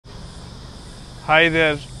Hi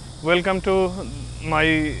there, welcome to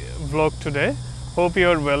my vlog today. Hope you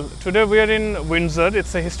are well. Today we are in Windsor.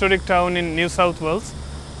 It's a historic town in New South Wales,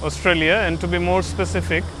 Australia, and to be more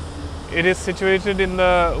specific, it is situated in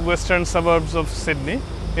the western suburbs of Sydney.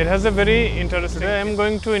 It has a very interesting. Today I am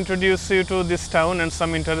going to introduce you to this town and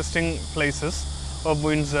some interesting places of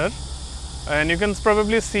Windsor. And you can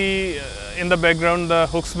probably see in the background the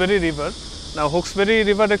Hawkesbury River. Now Hawkesbury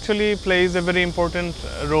River actually plays a very important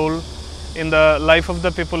role in the life of the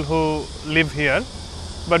people who live here.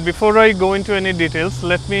 But before I go into any details,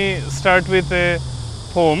 let me start with a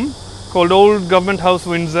poem called Old Government House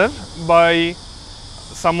Windsor by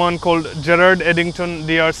someone called Gerard Eddington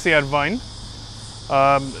D.R.C. Irvine.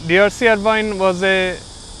 D.R.C. Irvine was a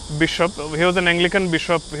bishop. He was an Anglican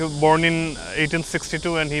bishop. He was born in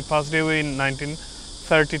 1862 and he passed away in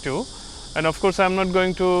 1932. And of course I am not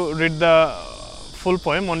going to read the full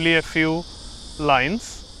poem, only a few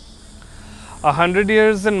lines. 100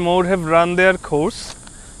 years and more have run their course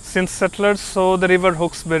since settlers saw the river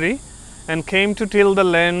Hawkesbury and came to till the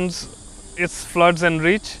lands its floods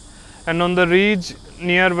enrich, and on the ridge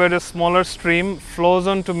near where a smaller stream flows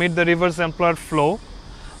on to meet the river's ampler flow,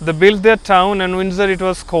 they built their town, and Windsor it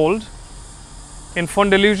was called, in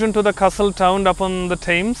fond allusion to the castle town upon the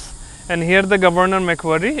Thames, and here the Governor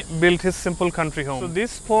Macquarie built his simple country home. So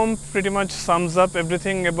this poem pretty much sums up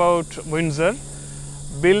everything about Windsor.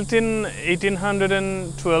 Built in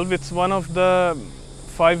 1812, it's one of the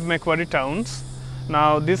 5 Macquarie towns.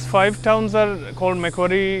 Now these 5 towns are called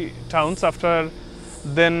Macquarie towns after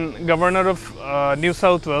then Governor of New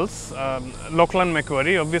South Wales, Lachlan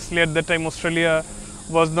Macquarie. Obviously at that time Australia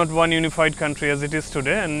was not one unified country as it is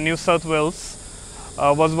today, and New South Wales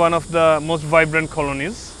was one of the most vibrant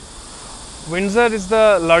colonies. Windsor is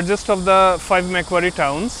the largest of the 5 Macquarie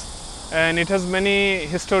towns, and it has many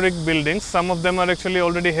historic buildings. Some of them are actually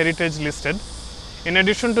already heritage listed. In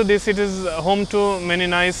addition to this, it is home to many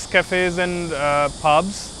nice cafes and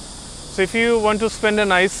pubs. So if you want to spend a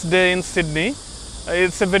nice day in Sydney,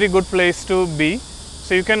 it's a very good place to be.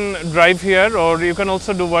 So you can drive here, or you can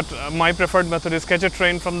also do what my preferred method is, catch a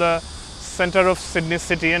train from the center of Sydney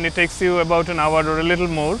city, and it takes you about an hour or a little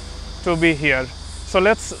more to be here. So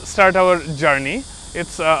let's start our journey.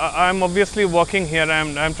 I'm obviously walking here.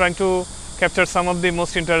 I'm trying to capture some of the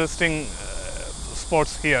most interesting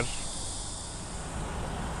spots here.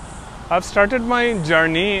 I've started my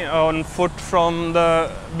journey on foot from the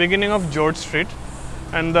beginning of George Street,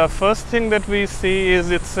 and the first thing that we see is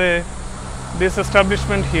this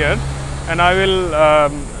establishment here, and I will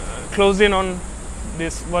close in on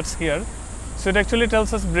this what's here. So it actually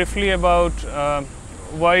tells us briefly about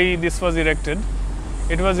why this was erected.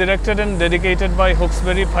 It was erected and dedicated by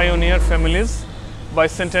Hawkesbury pioneer families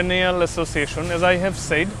Bicentennial Association. As I have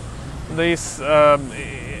said this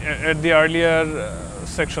at the earlier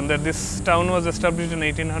section, that this town was established in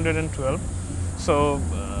 1812. So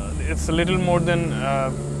it's a little more than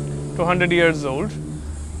 200 years old,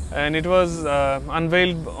 and it was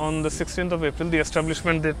unveiled on the 16th of April, the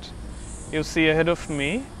establishment that you see ahead of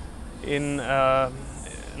me, in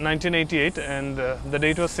 1988, and the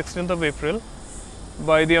date was 16th of April.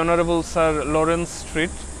 By the Honourable Sir Lawrence Street,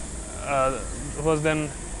 who was then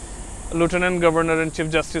Lieutenant Governor and Chief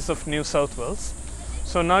Justice of New South Wales.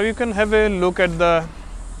 So now you can have a look at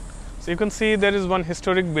so you can see there is one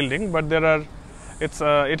historic building, but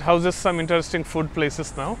it houses some interesting food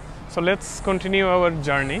places now. So let's continue our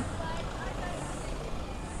journey.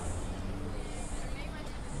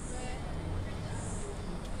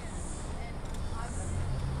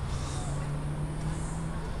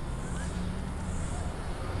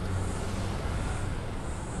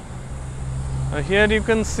 Here you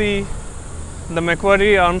can see the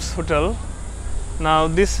Macquarie Arms Hotel. Now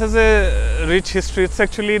this has a rich history. It's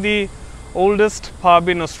actually the oldest pub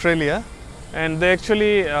in Australia, and they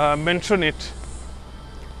actually mention it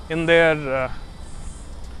in their,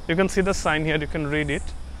 you can see the sign here, you can read it,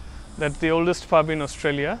 that the oldest pub in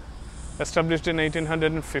Australia, established in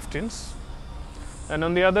 1815. And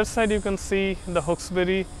on the other side you can see the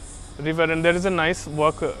Hawkesbury River, and there is a nice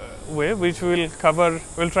walkway which we'll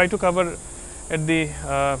try to cover at the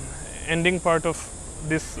ending part of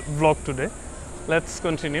this vlog today. Let's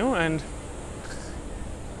continue. And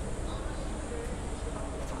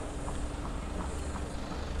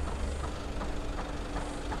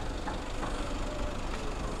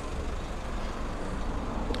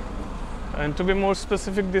to be more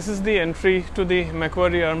specific, this is the entry to the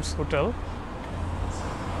Macquarie Arms Hotel.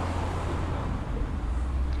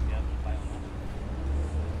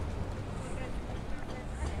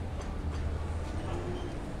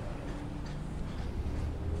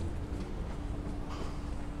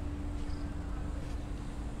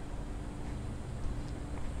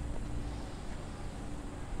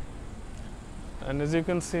 And as you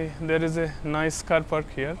can see, there is a nice car park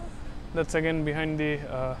here. That's again behind the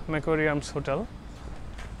Macquarie Arms Hotel.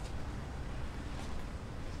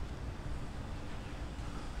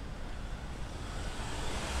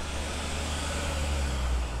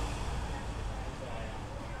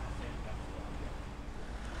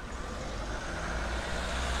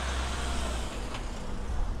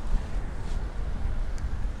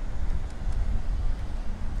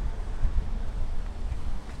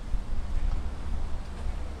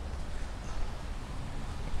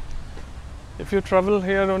 If you travel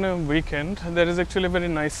here on a weekend, there is actually a very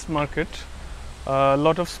nice market. A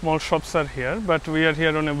lot of small shops are here, but we are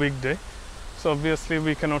here on a weekday, so obviously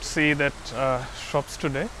we cannot see that shops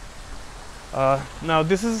today. Now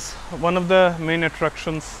this is one of the main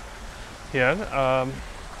attractions here,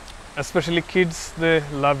 especially kids, they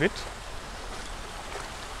love it.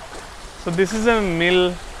 So this is a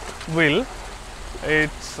mill wheel.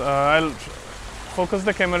 It's I'll focus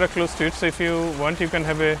the camera close to it, so if you want you can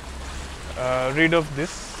have a read of this.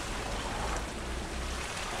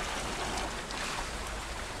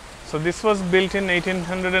 So this was built in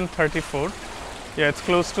 1834. Yeah, it's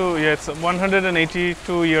close to, yeah, it's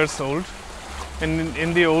 182 years old. And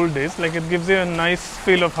in the old days, like, it gives you a nice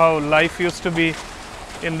feel of how life used to be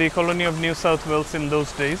in the colony of New South Wales in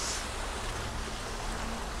those days.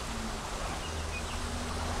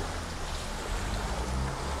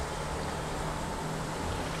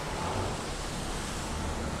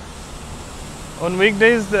 On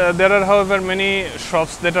weekdays, there are, however, many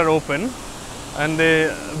shops that are open, and they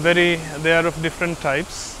are of different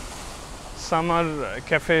types. Some are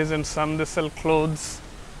cafes, and some they sell clothes,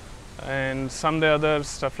 and some the other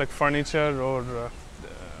stuff like furniture or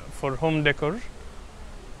for home decor.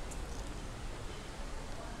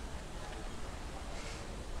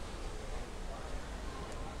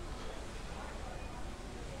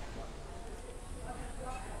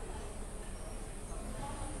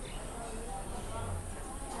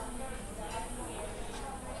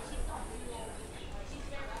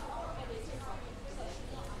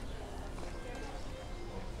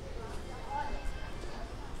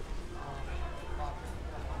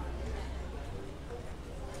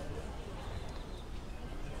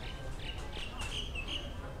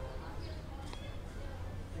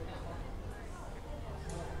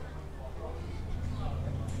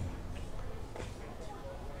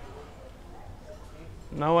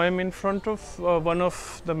 Now I am in front of one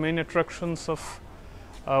of the main attractions of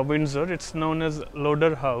Windsor. It's known as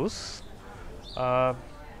Loader House.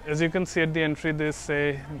 As you can see at the entry, they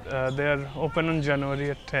say they are open on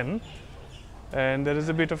January at 10, and there is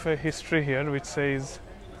a bit of a history here which says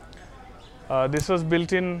this was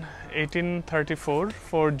built in 1834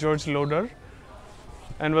 for George Loader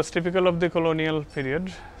and was typical of the colonial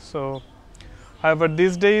period. So however,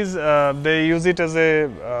 these days they use it as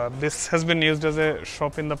a, this has been used as a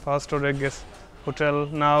shop in the past or a guest hotel.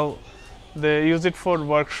 Now they use it for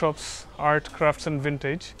workshops, art, crafts and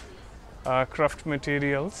vintage craft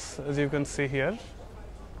materials, as you can see here.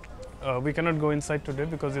 We cannot go inside today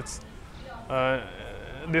because it's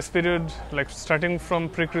this period, like starting from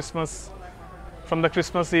pre-Christmas, from the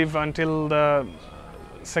Christmas Eve until the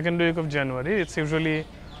second week of January, it's usually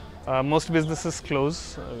most businesses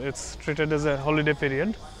close. It's treated as a holiday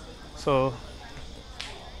period. So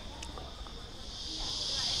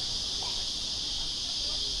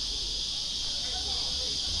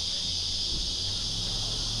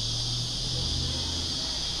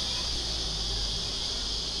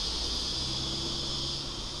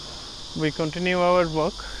we continue our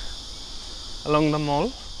walk along the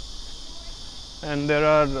mall, and there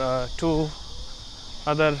are two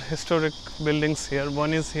other historic buildings here.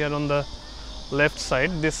 One is here on the left side.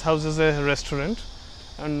 This house is a restaurant,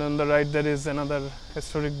 and on the right there is another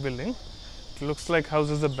historic building. It looks like house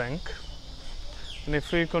is a bank. And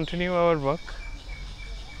if we continue our walk,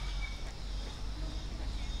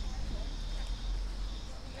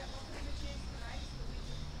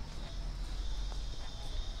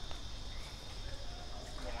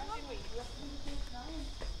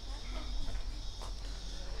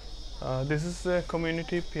 this is a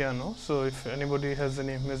community piano, so if anybody has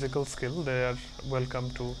any musical skill, they are welcome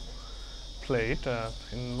to play it.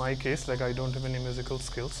 In my case, like, I don't have any musical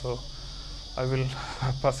skill, so I will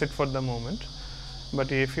pass it for the moment.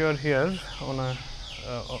 But if you are here on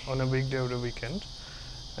a weekday or a weekend,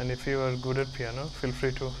 and if you are good at piano, feel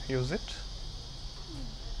free to use it.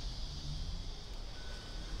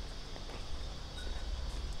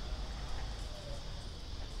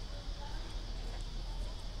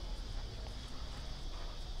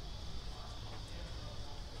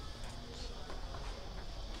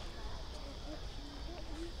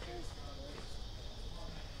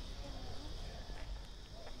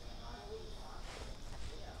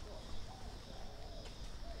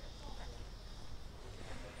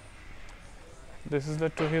 This is the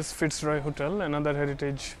to his Fitzroy Hotel, another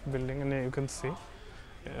heritage building, and you can see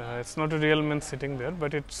it's not a real man sitting there,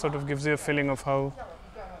 but it sort of gives you a feeling of how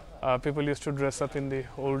people used to dress up in the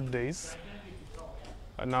old days.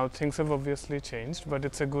 Now things have obviously changed, but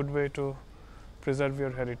it's a good way to preserve your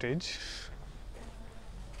heritage.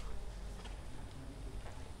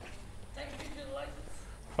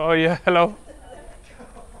 Oh yeah, hello.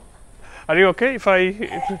 Are you okay if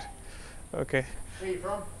I? Okay. Where are you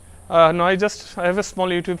from? No, I have a small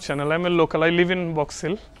YouTube channel. I'm a local. I live in Box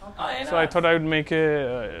Hill. Oh, yeah, So I thought I would make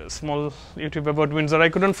a small YouTube about Windsor. I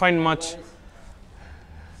couldn't find much.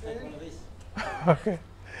 Okay.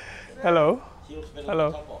 Hello.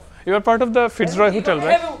 Hello. You are part of the Fitzroy Hotel,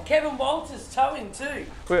 right? Kevin Walters towing too.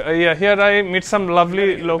 Yeah, here I meet some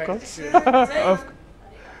lovely locals.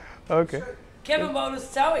 Okay. Kevin Walters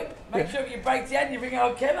towing. Make sure you break down, you bring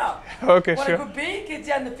old Kev up. Okay, What sure. a good beer, get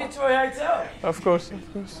down the Fitzroy Hotel. Of course,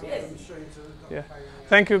 of course. Yes. Yeah.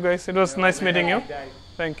 Thank you, guys. It was nice meeting you.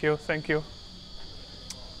 Thank you, thank you.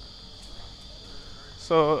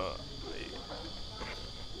 So,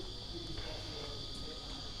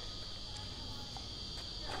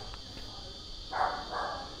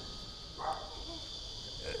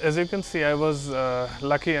 as you can see, I was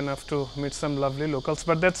lucky enough to meet some lovely locals,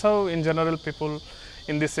 but that's how in general people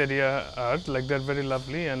in this area are, like they're very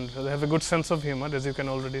lovely and they have a good sense of humor, as you can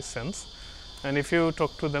already sense. And if you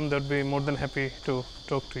talk to them, they'll be more than happy to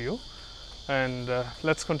talk to you. And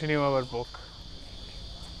let's continue our walk.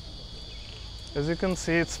 As you can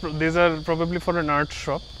see, these are probably for an art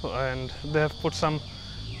shop, and they have put some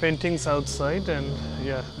paintings outside, and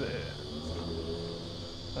yeah,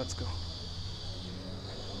 let's go.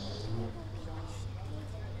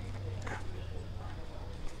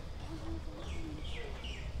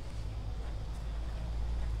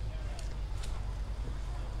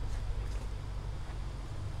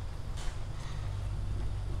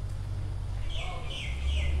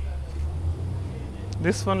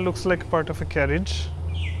 This one looks like part of a carriage.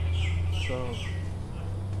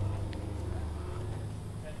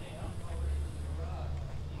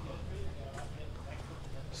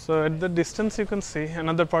 So at the distance you can see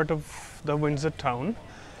another part of the Windsor town,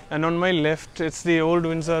 and on my left it's the old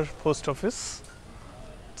Windsor post office.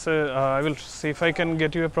 So I will see if I can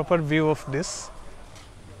get you a proper view of this.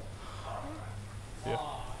 Yeah.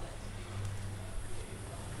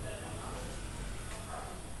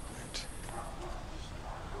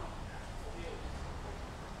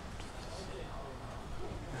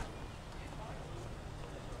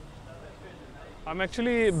 I'm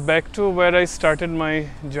actually back to where I started my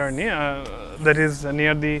journey, that is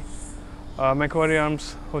near the Macquarie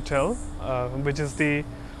Arms Hotel, which is the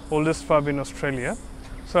oldest pub in Australia.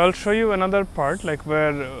 So I'll show you another part, like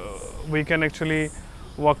where we can actually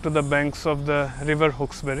walk to the banks of the river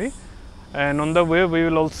Hawkesbury, and on the way we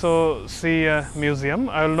will also see a museum.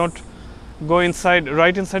 I will not go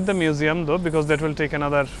right inside the museum though, because that will take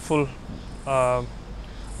another full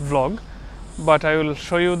vlog. But I will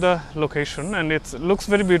show you the location, and it looks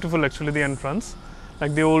very beautiful actually, the entrance,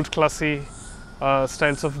 like the old classy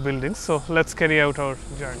styles of buildings. So let's carry out our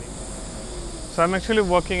journey. So I'm actually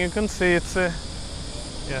walking, you can see it's a,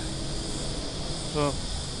 yeah, so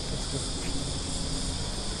let's go.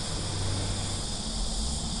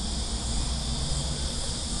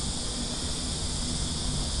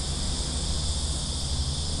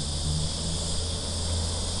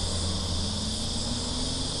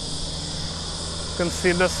 You can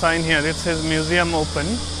see the sign here, it says museum open.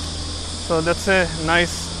 So that's a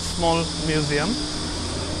nice small museum.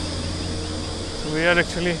 So we are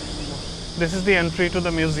actually, this is the entry to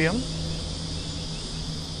the museum.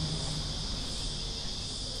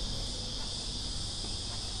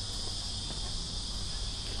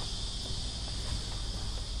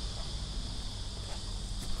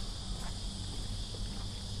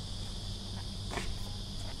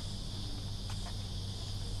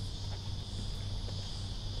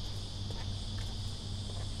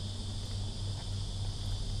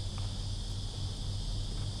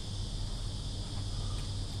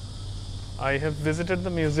 I have visited the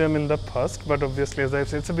museum in the past, but obviously, as I've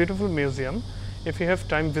said, it's a beautiful museum. If you have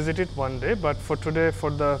time, visit it one day, but for today, for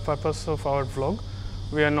the purpose of our vlog,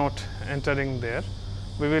 we are not entering there.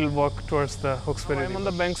 We will walk towards the Hawkesbury. I am on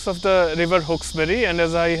the banks of the river Hawkesbury, and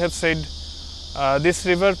as I have said, this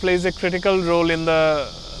river plays a critical role in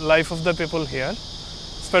the life of the people here.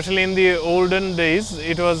 Especially in the olden days,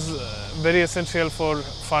 it was very essential for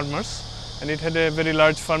farmers, and it had a very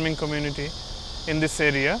large farming community in this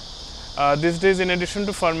area. These days, in addition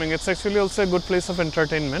to farming, it's actually also a good place of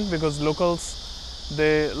entertainment, because locals,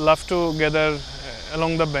 they love to gather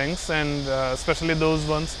along the banks, and especially those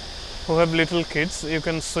ones who have little kids, you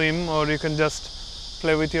can swim or you can just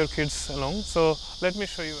play with your kids along. So let me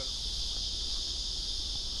show you.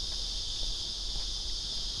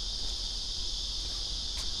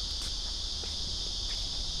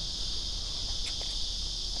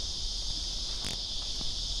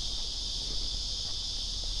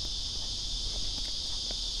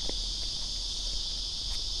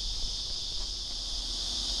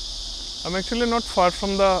 I'm actually not far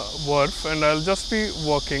from the wharf, and I'll just be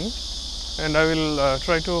walking, and I will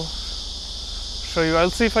try to show you.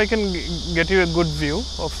 I'll see if I can get you a good view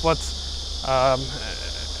of what's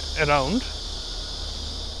around.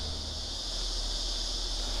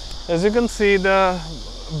 As you can see, the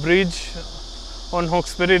bridge on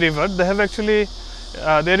Hawkesbury River, they have actually,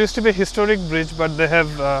 there used to be a historic bridge, but they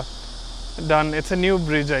have done, it's a new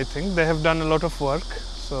bridge I think, they have done a lot of work.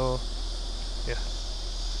 So yeah.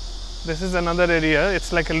 This is another area,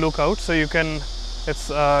 it's like a lookout, so you can, it's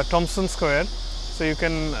Thompson Square, so you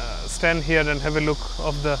can stand here and have a look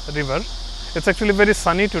of the river. It's actually very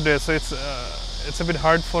sunny today, so it's a bit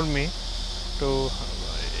hard for me to,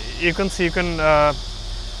 you can see, you can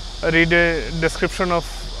read a description of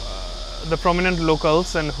the prominent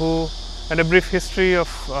locals and a brief history of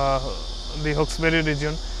the Hawkesbury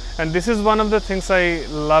region. And this is one of the things I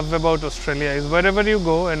love about Australia, is wherever you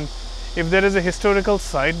go, and if there is a historical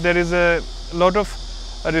site, there is a lot of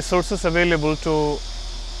resources available to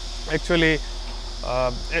actually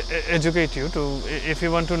educate you. If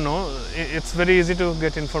you want to know, it's very easy to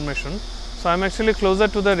get information. So I'm actually closer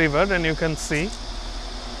to the river, and you can see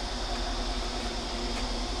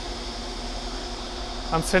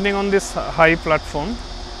I'm standing on this high platform,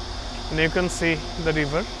 and you can see the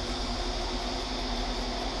river,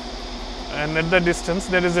 and at the distance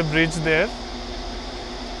there is a bridge there.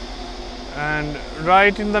 And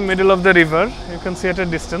right in the middle of the river, you can see at a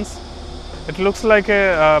distance, it looks like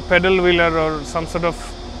a paddle wheeler or some sort of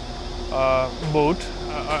boat.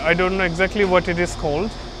 I don't know exactly what it is called.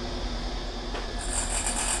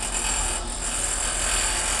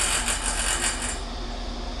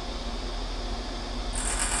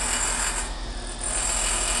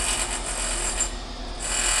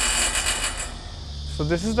 So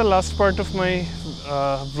this is the last part of my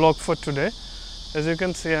vlog for today. As you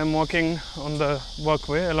can see, I'm walking on the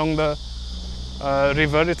walkway along the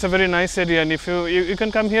river. It's a very nice area, and if you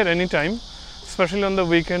can come here anytime, especially on the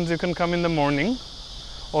weekends. You can come in the morning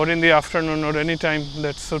or in the afternoon or any time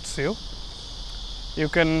that suits you. You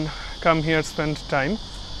can come here, spend time.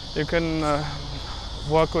 You can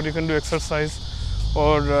walk, or you can do exercise,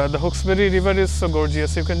 or the Hawkesbury River is so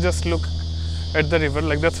gorgeous. You can just look at the river.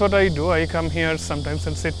 Like, that's what I do. I come here sometimes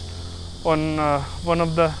and sit on one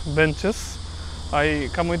of the benches. I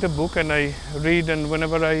come with a book and I read, and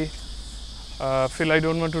whenever I feel I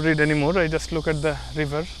don't want to read anymore, I just look at the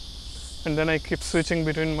river, and then I keep switching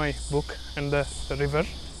between my book and the river.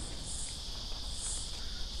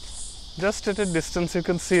 Just at a distance you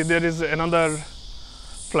can see there is another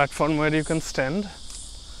platform where you can stand,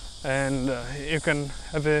 and you can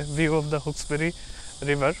have a view of the Hawkesbury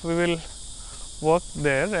River. We will walk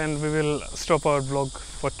there, and we will stop our vlog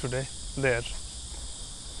for today there.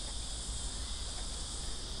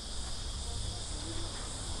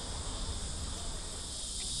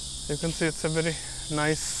 You can see it's a very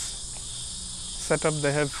nice setup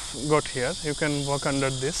they have got here. You can walk under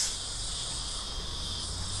this.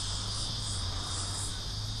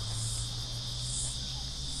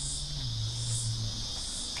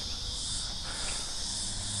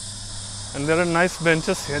 And there are nice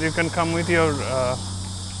benches here. You can come with your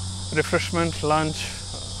refreshment, lunch,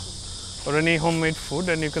 or any homemade food,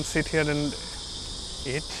 and you can sit here and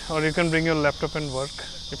eat, or you can bring your laptop and work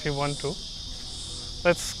if you want to.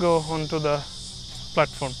 Let's go on to the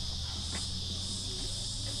platform.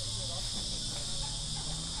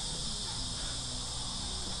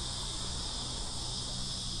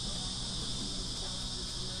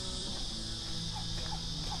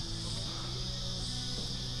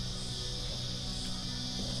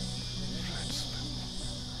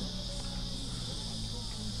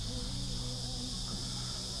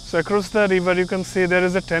 So across the river you can see there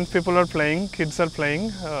is a tent, people are playing, kids are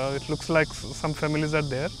playing, it looks like some families are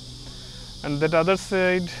there. And that other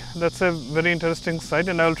side, that's a very interesting site,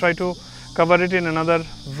 and I will try to cover it in another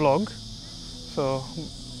vlog. So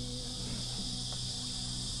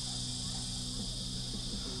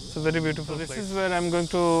it's a very beautiful place. This is where I am going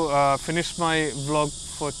to finish my vlog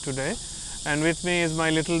for today, and with me is my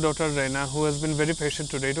little daughter Reina, who has been very patient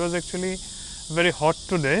today. It was actually very hot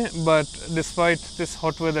today, but despite this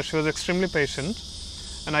hot weather she was extremely patient,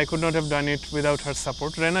 and I could not have done it without her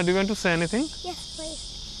support. Reina, do you want to say anything? Yes,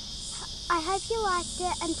 please. I hope you liked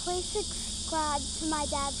it, and please subscribe to my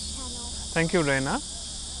dad's channel. Thank you, Reina.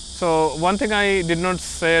 So one thing I did not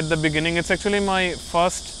say at the beginning, it's actually my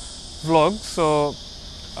first vlog, so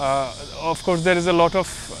of course there is a lot of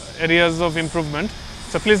areas of improvement.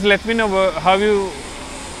 So please let me know how you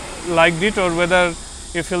liked it, or whether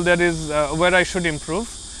you feel there is where I should improve,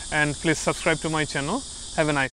 and please subscribe to my channel. Have a nice